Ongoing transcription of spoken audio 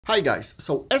Hi guys,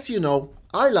 so as you know,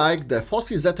 I like the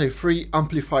Fosi ZA3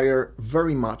 amplifier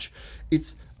very much.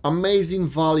 It's amazing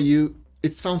value,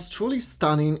 it sounds truly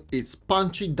stunning, it's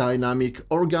punchy, dynamic,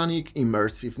 organic,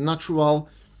 immersive, natural,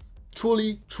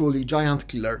 truly giant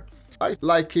killer. I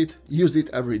like it, use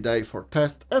it every day for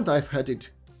test, and I've had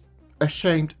it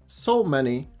ashamed so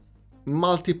many,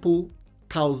 multiple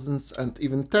thousands and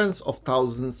even tens of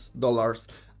thousands dollars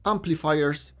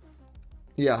amplifiers.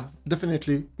 Yeah,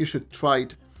 definitely you should try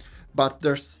it. But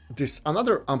there's this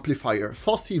another amplifier,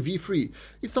 Fosi V3.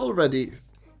 It's already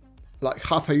like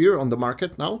half a year on the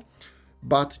market now,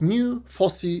 but new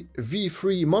Fosi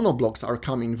V3 monoblocks are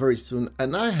coming very soon,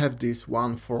 and I have this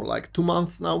one for like 2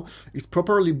 months now. It's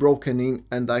properly broken in,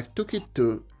 and I've took it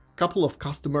to a couple of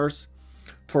customers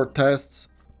for tests,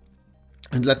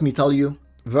 and let me tell you,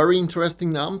 very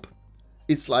interesting amp.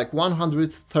 It's like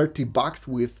 130 bucks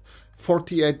with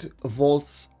 48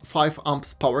 volts 5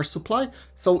 amps power supply,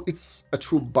 so it's a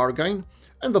true bargain.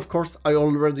 And of course I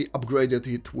already upgraded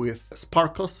it with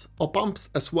Sparkos op amps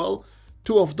as well.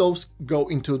 2 of those go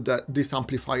into this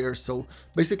amplifier, so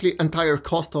basically entire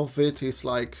cost of it is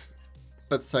like,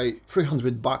 let's say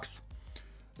 300 bucks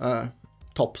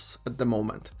tops at the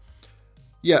moment.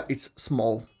 Yeah, it's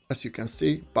small as you can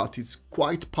see, but it's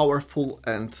quite powerful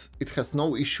and it has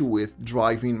no issue with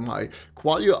driving my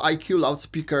Qualio IQ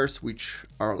loudspeakers, which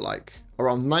are like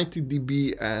around 90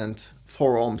 dB and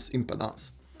 4 ohms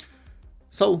impedance.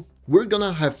 So we're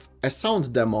gonna have a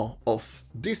sound demo of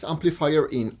this amplifier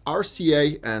in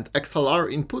RCA and XLR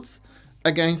inputs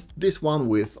against this one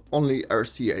with only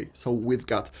RCA. So we've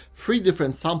got 3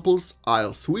 different samples.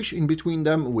 I'll switch in between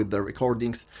them with the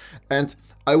recordings, and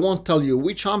I won't tell you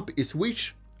which amp is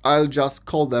which. I'll just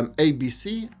call them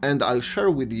ABC, and I'll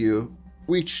share with you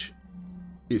which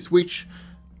is which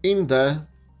in the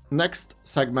next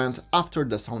segment after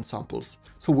the sound samples.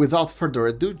 So without further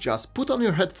ado, just put on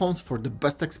your headphones for the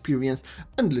best experience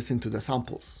and listen to the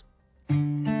samples.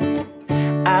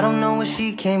 I don't know where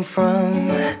she came from,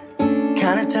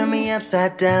 kinda turned me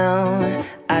upside down.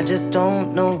 I just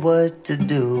don't know what to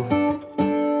do.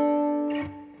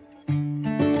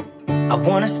 I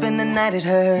wanna spend the night at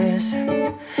hers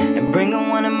and bring her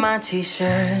one of my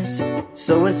t-shirts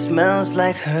so it smells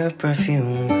like her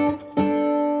perfume.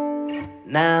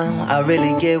 Now I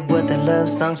really get what the love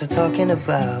songs are talking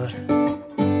about,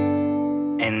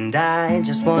 and I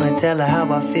just wanna tell her how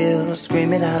I feel,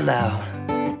 scream it out loud.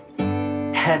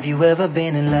 Have you ever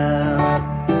been in love?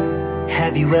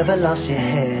 Have you ever lost your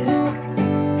head?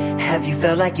 Have you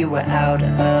felt like you were out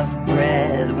of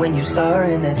breath when you saw her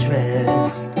in that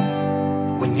dress?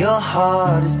 When your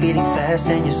heart is beating fast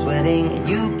and you're sweating and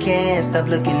you can't stop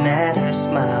looking at her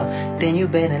smile, then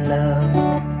you've been in love.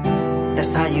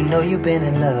 That's how you know you've been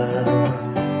in love.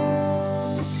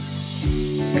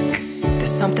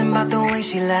 There's something about the way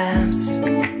she laughs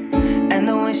and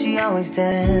the way she always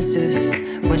dances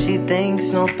when she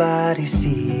thinks nobody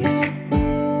sees.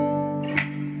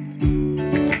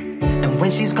 And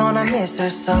when she's gone I miss her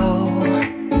so.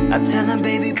 I tell her,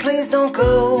 baby, please don't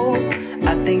go,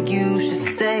 I think you should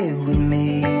stay with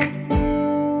me.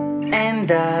 And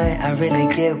I really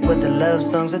get what the love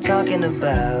songs are talking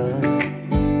about.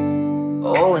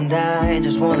 Oh, and I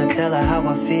just wanna tell her how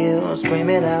I feel, scream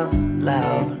it out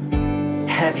loud.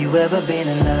 Have you ever been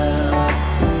in love?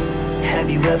 Have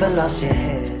you ever lost your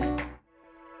head?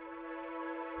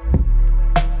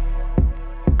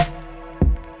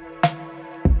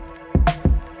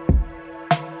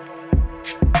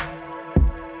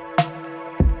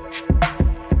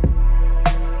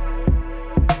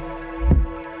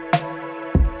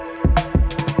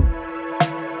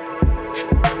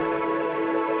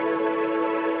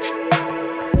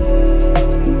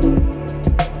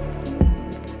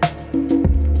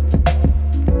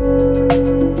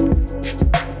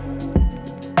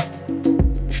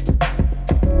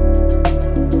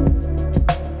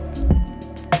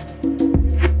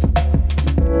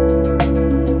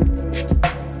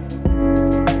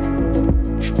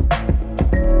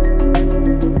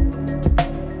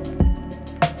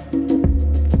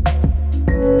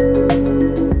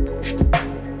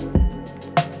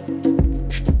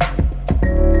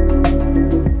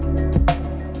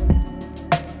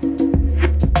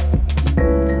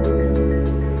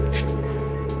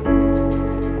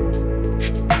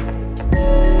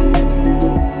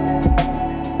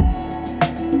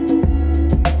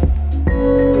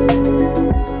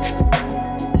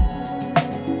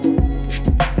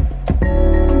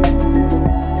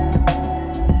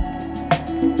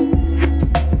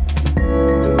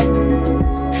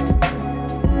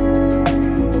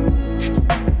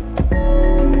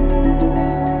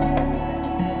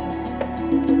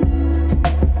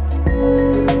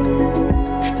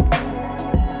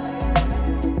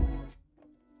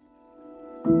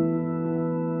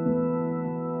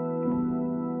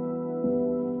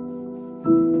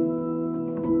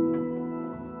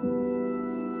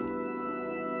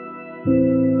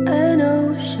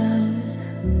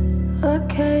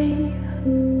 cave,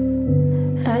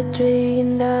 a dream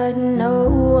that no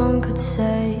one could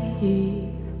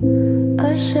save,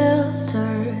 a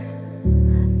shelter,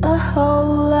 a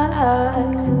whole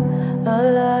act, a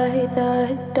light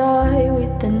that died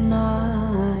with the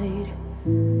night.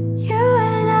 You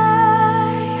and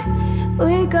I,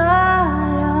 we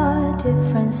got our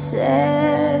differences,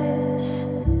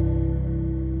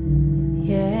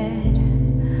 yet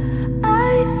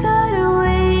I thought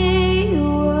we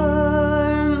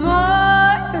were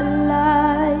more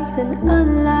alike than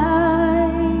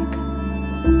unlike.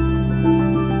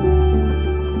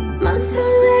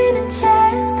 Monsoon rain and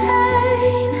chest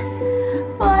pain,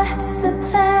 what's the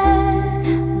plan?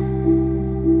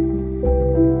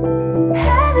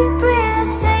 Heavy breathing,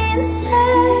 stay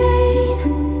insane.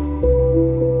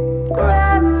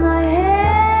 Grab my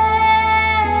hand.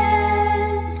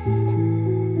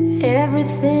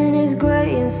 Everything is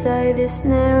great inside this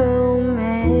narrow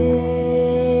maze.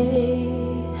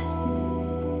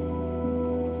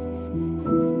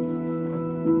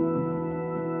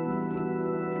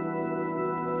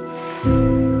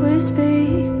 We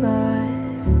speak but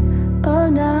oh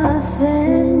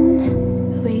nothing.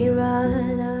 We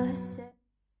run ourselves.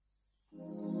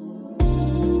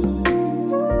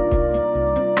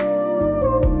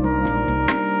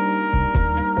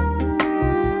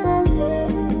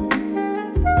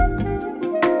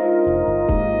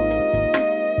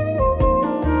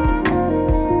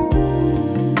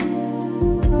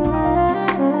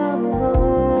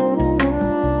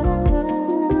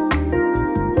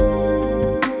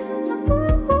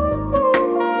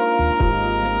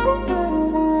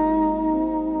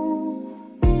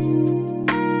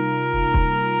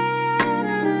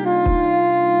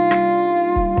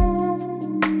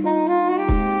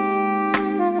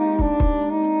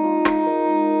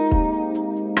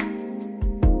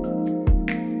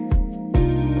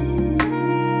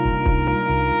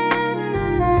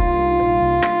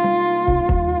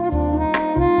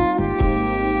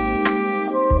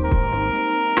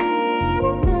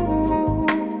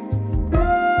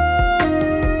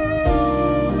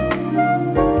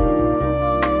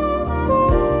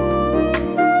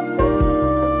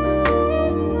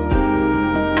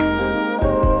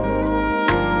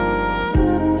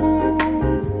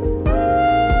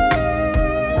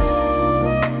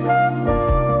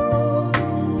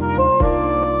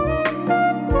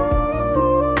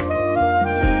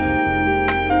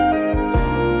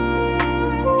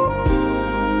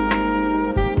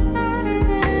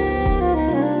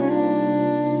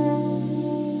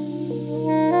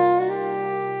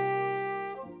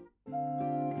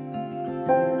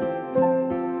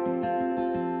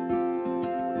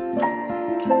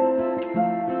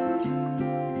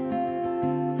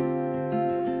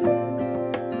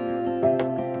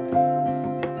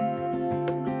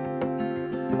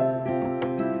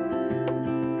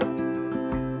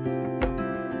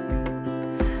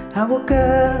 I woke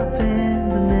up in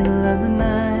the middle of the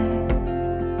night.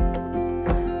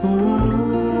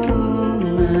 Ooh,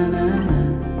 na, na, na.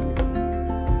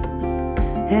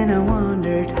 And I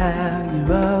wondered how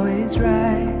you're always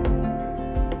right.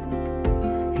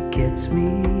 It gets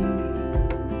me.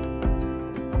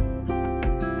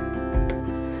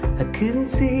 I couldn't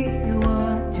see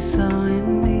what you saw in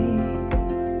me.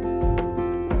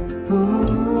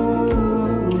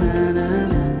 Ooh, na, na,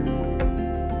 na.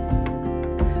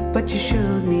 But you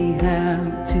showed me how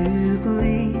to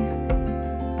believe.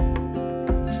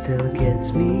 Still gets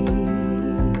me.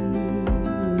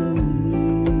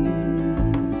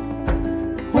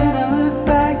 When I look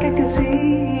back, I can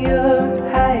see you're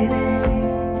hiding,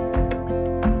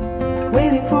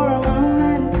 waiting for a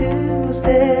moment to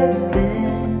step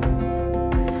in.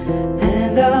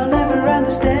 And I'll never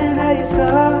understand how you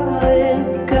saw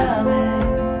it coming.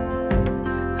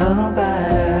 Oh, but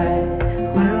I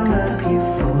will love you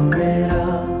for it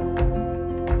all.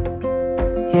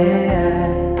 Yeah,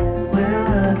 I will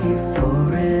love you for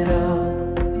it all.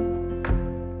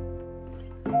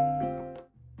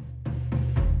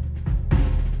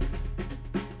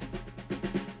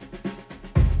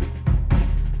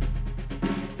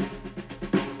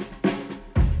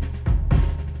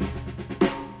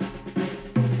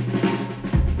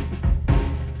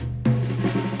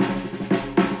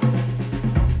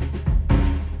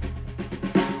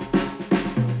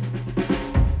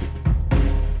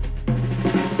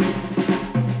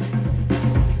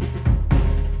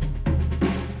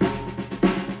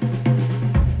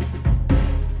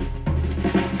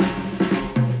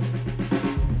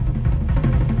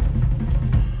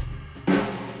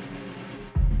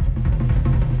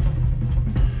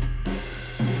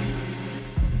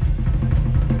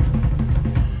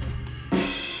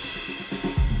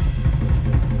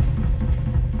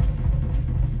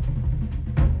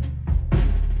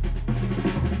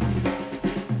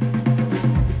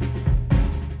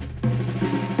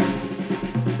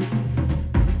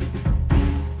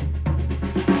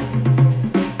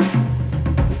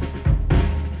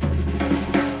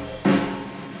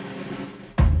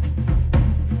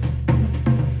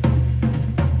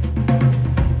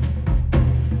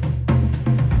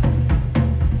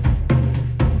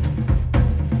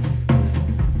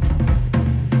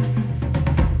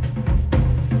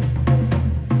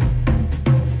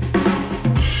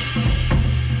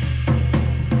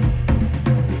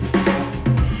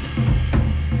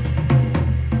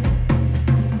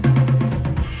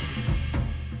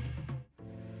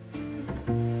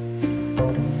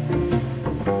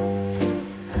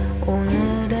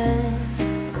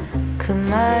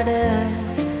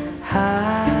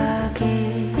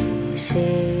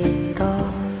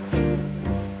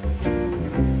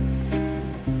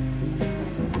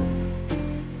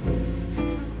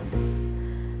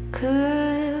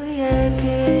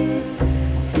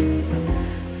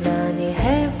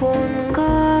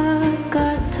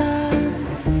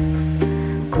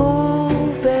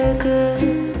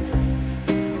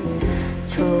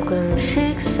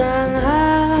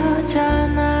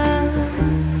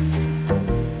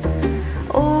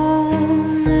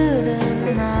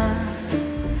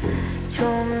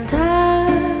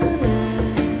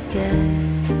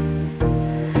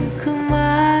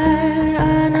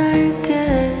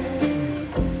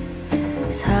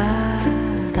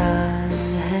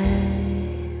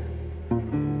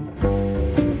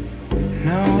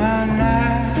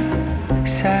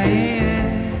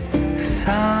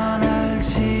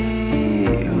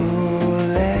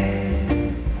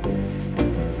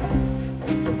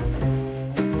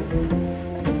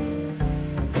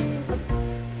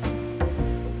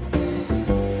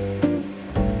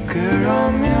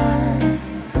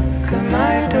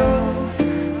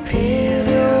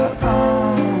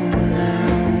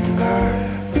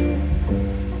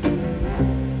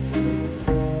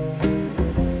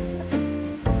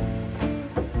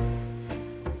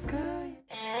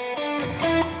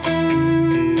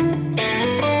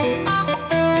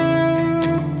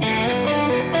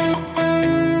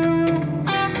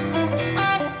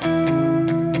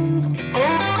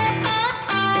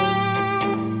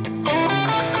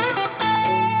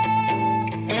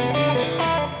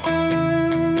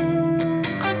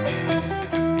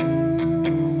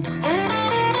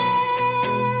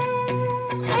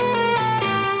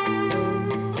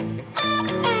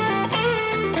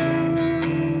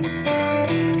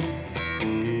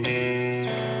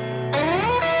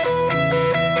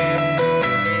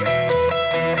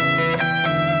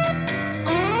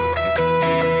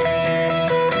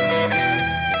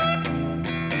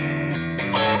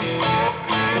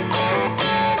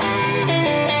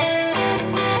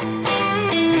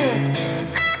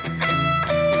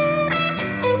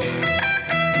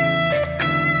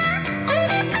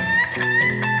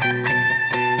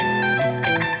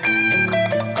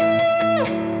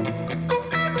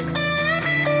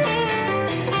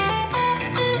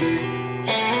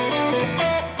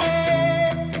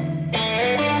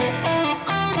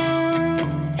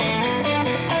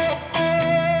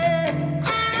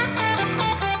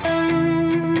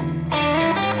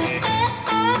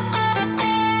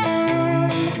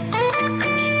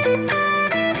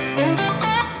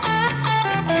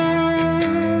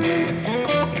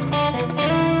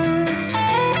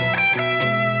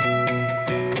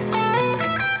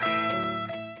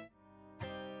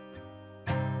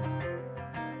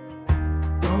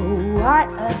 what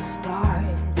a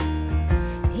start.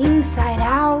 Inside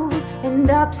out and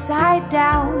upside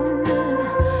down.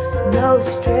 No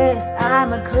stress,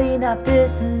 I'ma clean up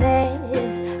this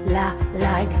mess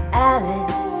like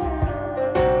Alice.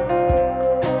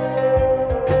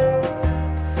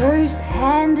 First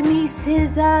hand me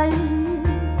scissors,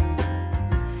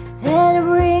 then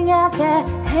bring out the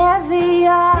heavy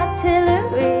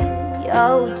artillery.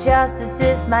 Oh, Justice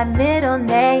is my middle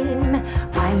name,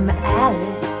 I'm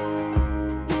Alice.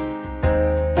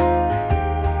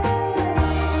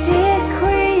 Dear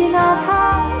Queen of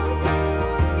Hearts,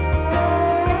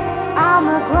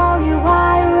 I'ma grow you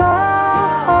white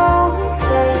roses,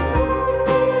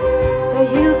 so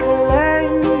you can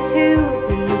learn to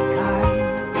be kind.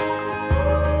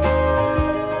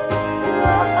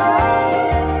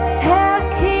 Tell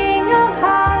King of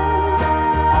Hearts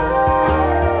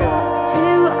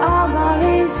to all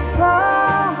his forces,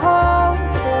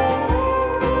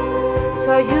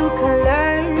 so you can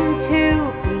learn to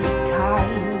be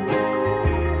kind.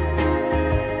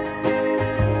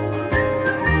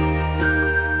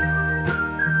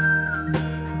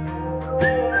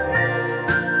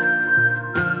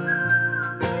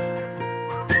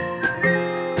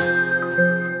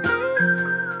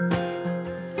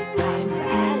 I'm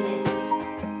Alice.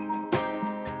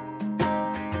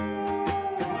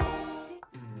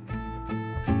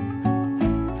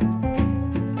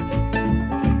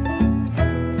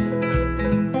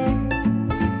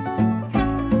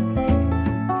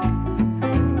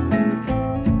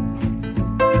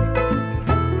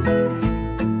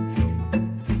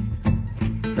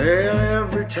 Well,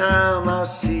 every time I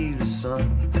see the sun,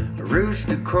 a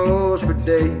rooster crows for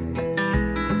days.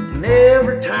 And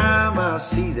every time I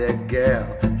see that gal,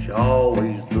 she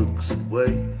always looks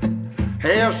away.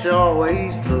 Hell, she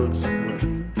always looks away.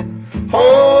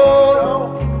 Hold on,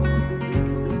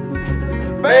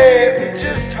 baby,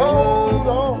 just hold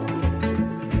on.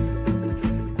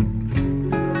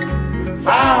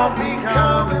 I'll be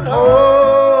coming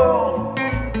home,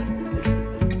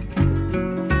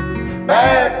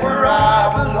 back where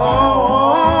I belong.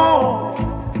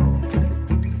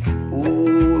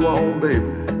 Hold on,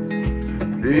 baby,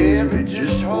 baby,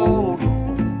 just hold on.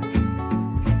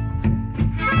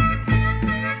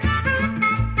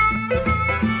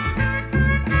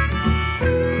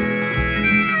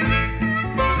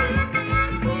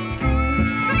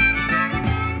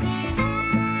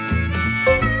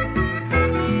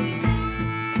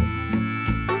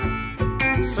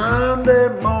 Sunday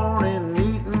morning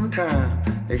meeting time,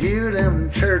 I hear them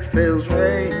church bells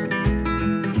ring.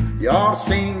 Y'all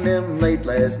seen them late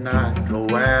last night, go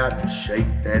out and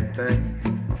shake that thing.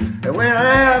 They went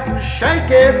out and shake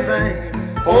that thing.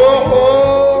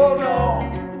 Oh, no.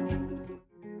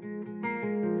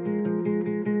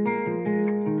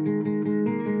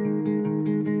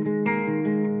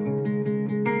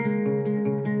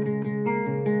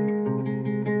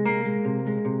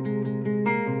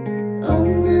 Oh,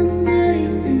 my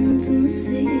mind,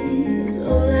 intimacy is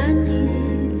all I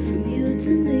need from you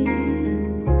to me.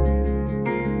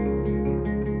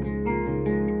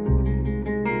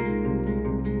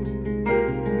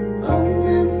 Oh,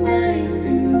 my mind,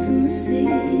 intimacy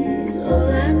is all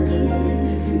I need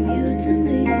from you to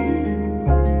me.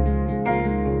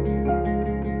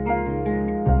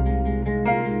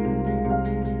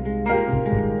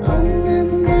 Oh, my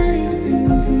mind,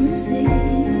 intimacy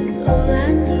is all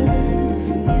I need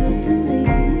from you to me.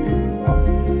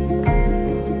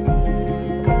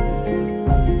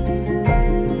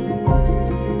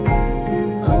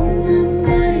 Oh, my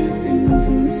mind,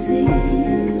 intimacy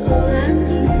is all I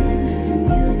need from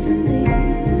you to me.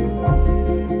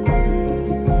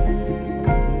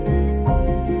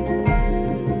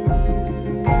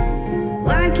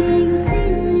 Why can't you see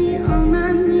me on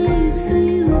my knees for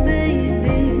you,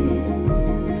 baby?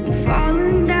 I'm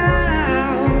falling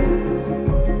down,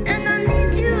 and I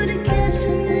need you to kiss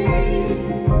me.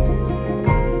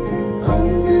 Oh,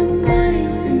 my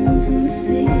mind,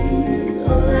 intimacy is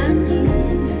all I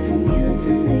need from you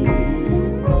to me.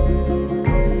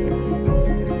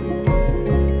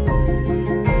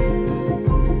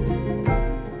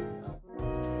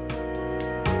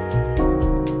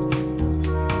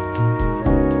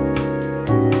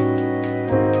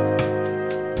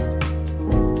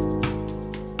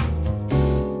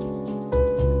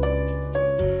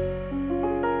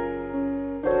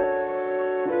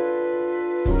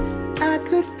 I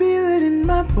could feel it in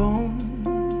my bones.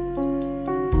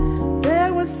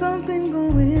 There was something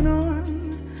going on,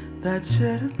 that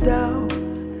shade of doubt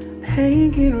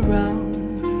hanging around.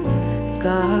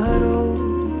 God, oh,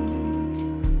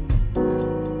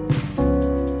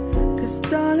 'cause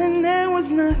darling, there was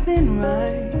nothing nothing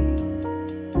right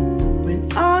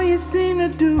when all you seem to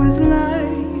do is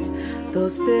lie.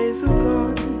 Those days are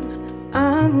gone,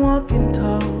 I'm walking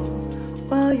tall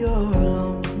while you're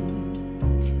alone.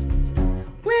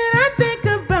 When I think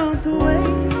about the way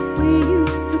we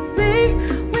used to be,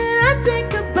 when I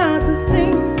think about the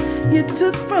things you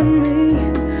took from me,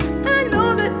 I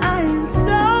know that I am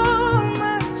so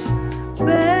much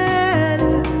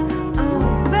better.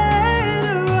 I'm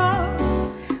better off.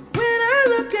 When I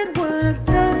look at what I've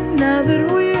done now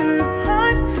that we're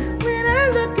apart, when I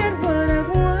look at what I've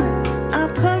won,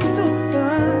 I've come so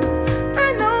far.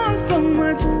 I know I'm so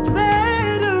much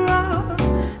better off.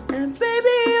 And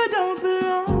baby, you don't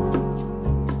belong.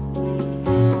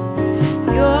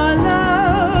 Your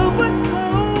love was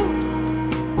cold,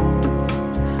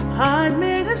 heart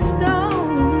made of stone.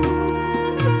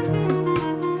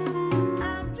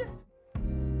 I'm just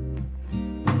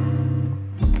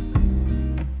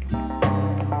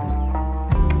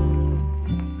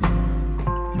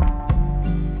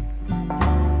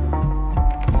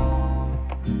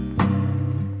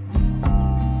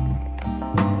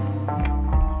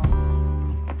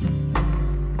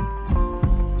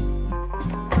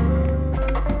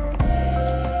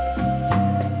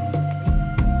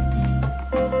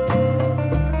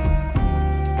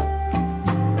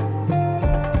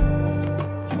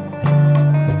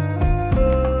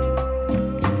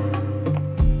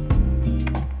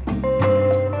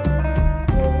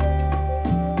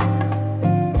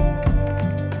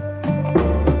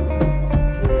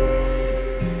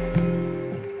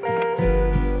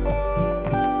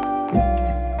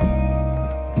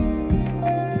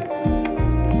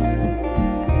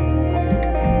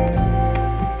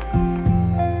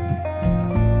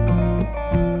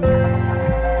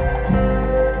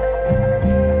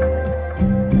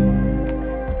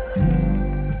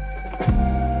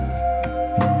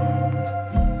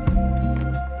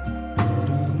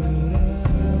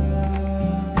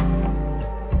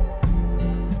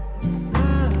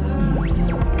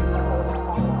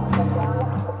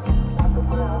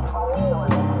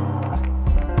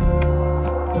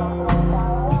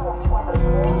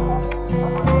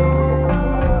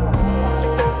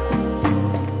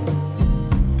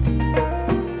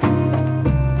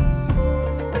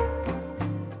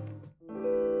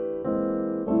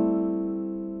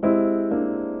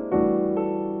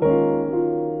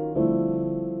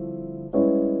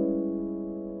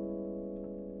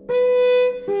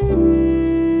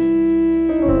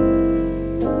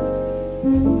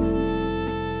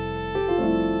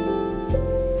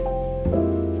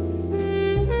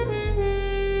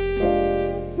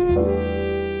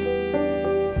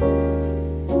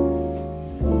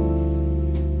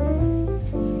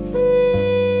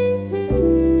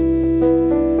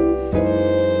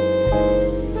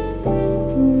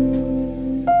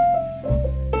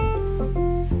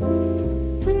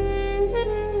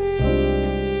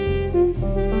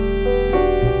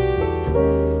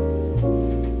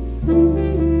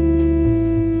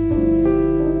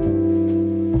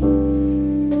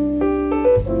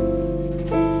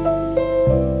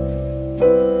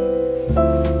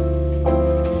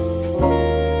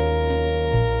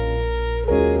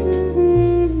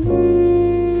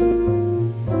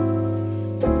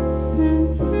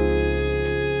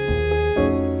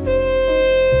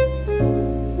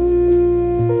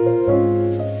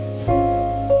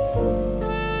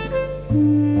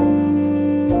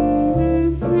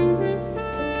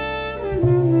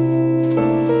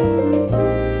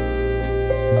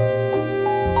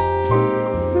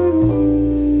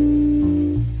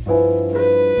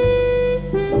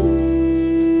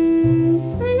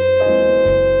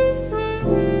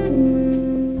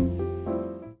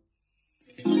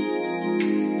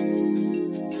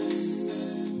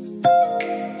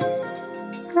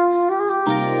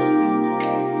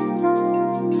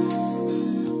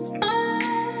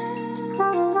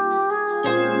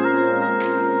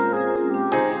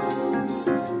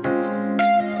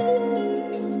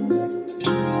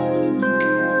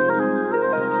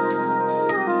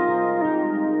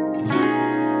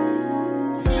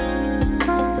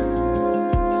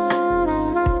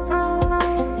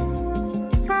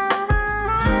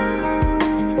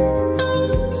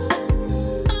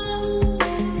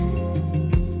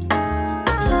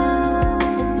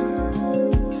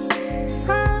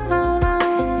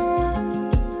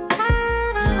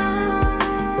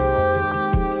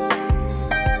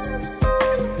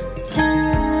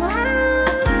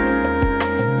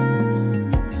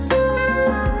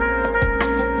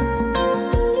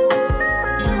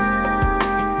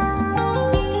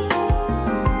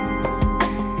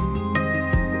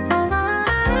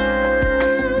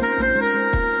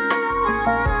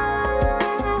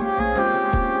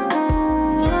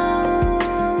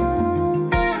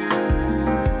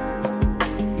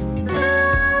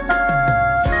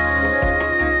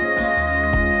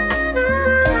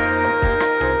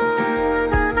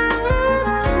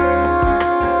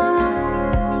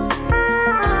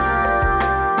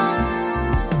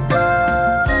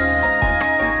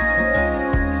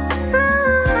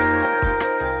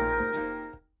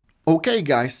Okay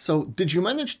guys, so did you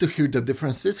manage to hear the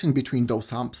differences in between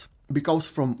those amps? Because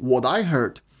from what I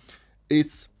heard,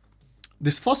 this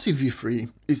Fosi V3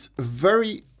 is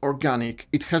very organic,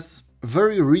 it has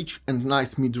very rich and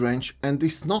nice mid-range and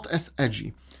is not as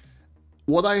edgy.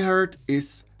 What I heard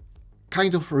is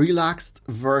kind of relaxed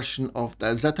version of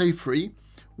the ZA3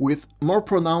 with more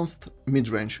pronounced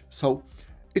mid-range. So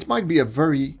it might be a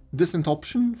very decent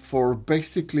option for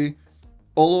basically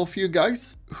all of you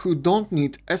guys who don't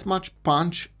need as much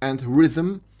punch and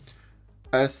rhythm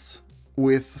as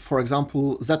with, for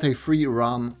example, ZA3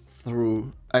 run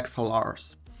through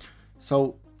XLRs.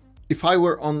 So if I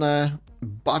were on a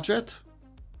budget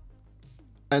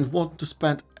and want to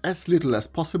spend as little as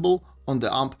possible on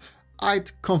the amp,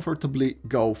 I'd comfortably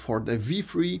go for the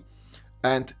V3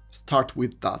 and start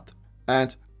with that.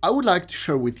 And I would like to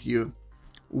share with you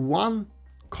one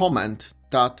comment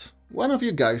that one of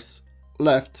you guys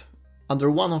left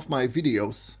under one of my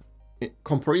videos,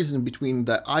 comparison between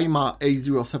the IMA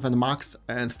A07 Max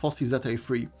and Fosi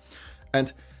ZA3,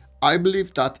 and I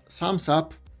believe that sums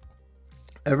up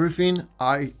everything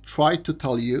I tried to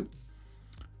tell you,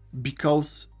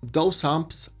 because those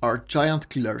amps are giant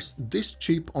killers. This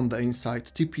chip on the inside,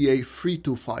 TPA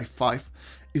 3255,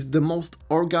 is the most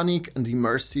organic and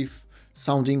immersive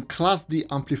sounding Class D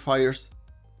amplifiers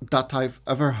that I've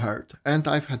ever heard, and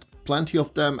I've had plenty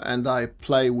of them and I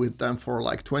play with them for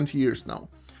like 20 years now.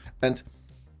 And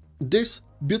this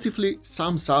beautifully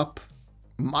sums up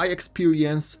my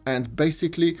experience and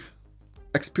basically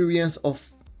experience of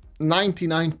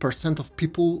 99% of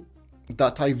people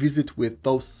that I visit with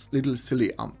those little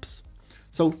silly amps.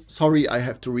 So sorry, I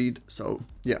have to read, so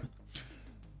yeah.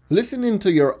 Listening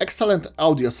to your excellent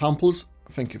audio samples,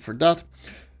 thank you for that,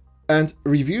 and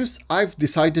reviews, I've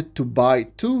decided to buy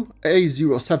two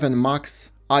A07 Max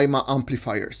IMA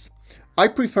amplifiers. I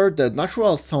prefer the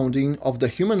natural sounding of the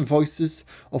human voices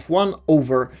of one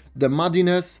over the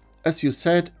muddiness, as you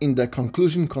said in the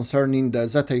conclusion concerning the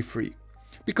ZA3,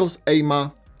 because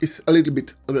IMA is a little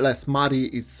bit less muddy,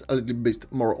 it's a little bit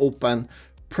more open,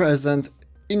 present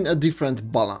in a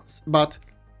different balance, but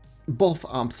both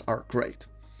amps are great.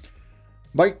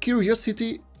 By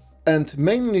curiosity and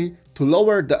mainly to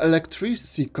lower the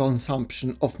electricity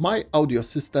consumption of my audio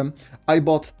system, I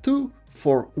bought two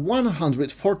for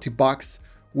 140 bucks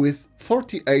with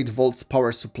 48 volts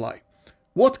power supply.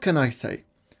 What can I say?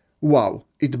 Wow,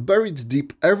 it buried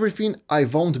deep everything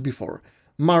I've owned before.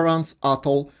 Marantz,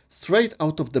 Atoll, straight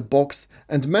out of the box,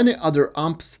 and many other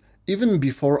amps even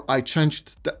before I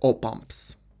changed the op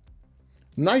amps.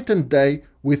 Night and day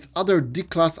with other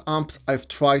D-class amps I've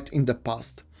tried in the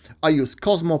past. I use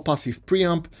Cosmo passive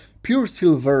preamp, Pure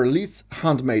Silver Leads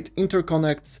handmade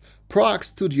interconnects, ProAx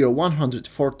Studio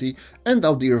 140 and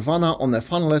Audiomica on a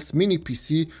fanless mini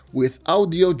PC with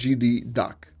Audio GD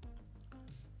DAC.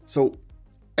 So,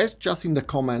 as just in the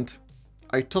comment,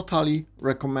 I totally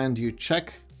recommend you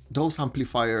check those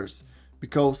amplifiers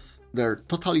because they're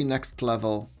totally next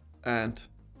level and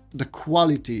the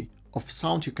quality of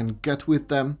sound you can get with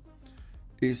them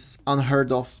is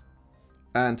unheard of,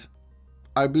 and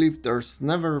I believe there's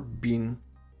never been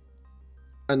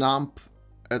an amp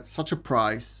at such a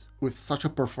price with such a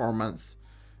performance,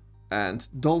 and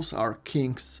those are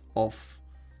kings of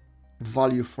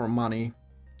value for money,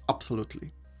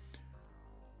 absolutely.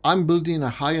 I'm building a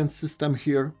high-end system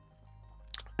here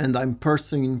and I'm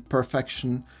pursuing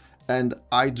perfection, and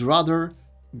I'd rather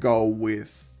go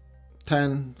with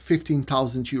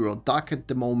 10-15,000 euro DAC at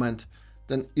the moment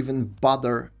than even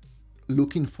bother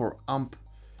looking for amp,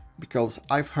 because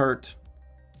I've heard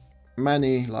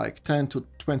many like 10 to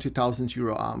 20,000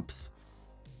 euro amps,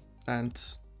 and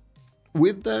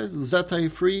with the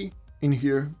ZA3 in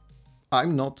here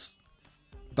I'm not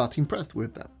that impressed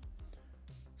with them.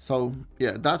 So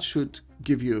yeah, that should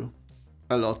give you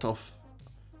a lot of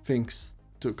things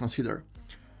to consider.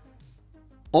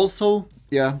 Also,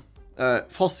 yeah,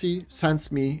 Fosi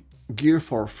sends me gear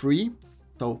for free,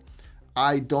 so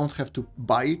I don't have to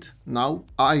buy it now.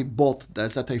 I bought the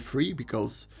ZA3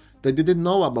 because they didn't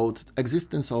know about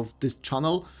existence of this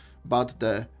channel, but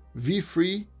the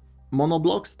V3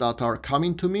 monoblocks that are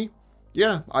coming to me,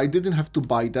 yeah, I didn't have to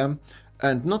buy them.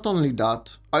 And not only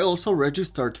that, I also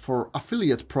registered for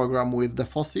affiliate program with the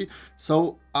Fosi,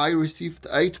 so I received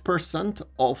 8%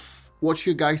 of what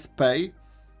you guys pay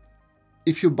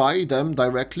if you buy them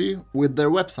directly with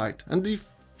their website. And if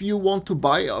you want to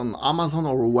buy on Amazon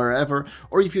or wherever,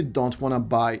 or if you don't want to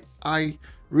buy, I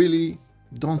really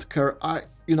don't care.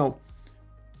 You know,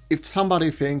 if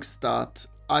somebody thinks that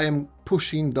I am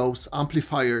pushing those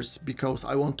amplifiers because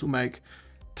I want to make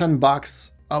 10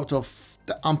 bucks out of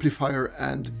the amplifier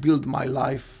and build my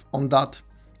life on that,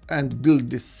 and build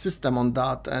this system on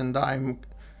that, and I'm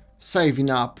saving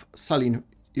up selling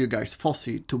you guys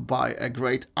Fosi to buy a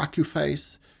great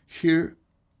AccuFace here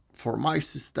for my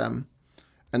system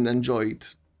and enjoy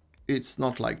it. It's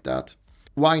not like that.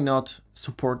 Why not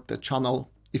support the channel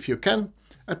if you can,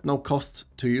 at no cost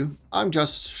to you? I'm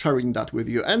just sharing that with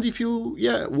you. And if you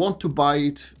want to buy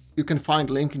it, you can find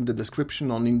link in the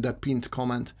description or in the pinned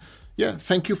comment.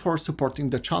 Thank you for supporting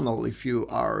the channel if you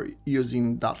are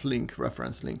using that link,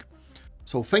 reference link.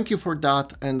 So thank you for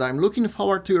that, and I'm looking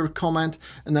forward to your comment,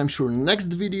 and I'm sure next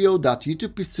video that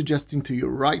YouTube is suggesting to you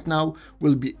right now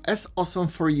will be as awesome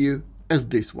for you as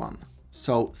this one.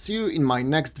 So see you in my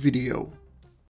next video.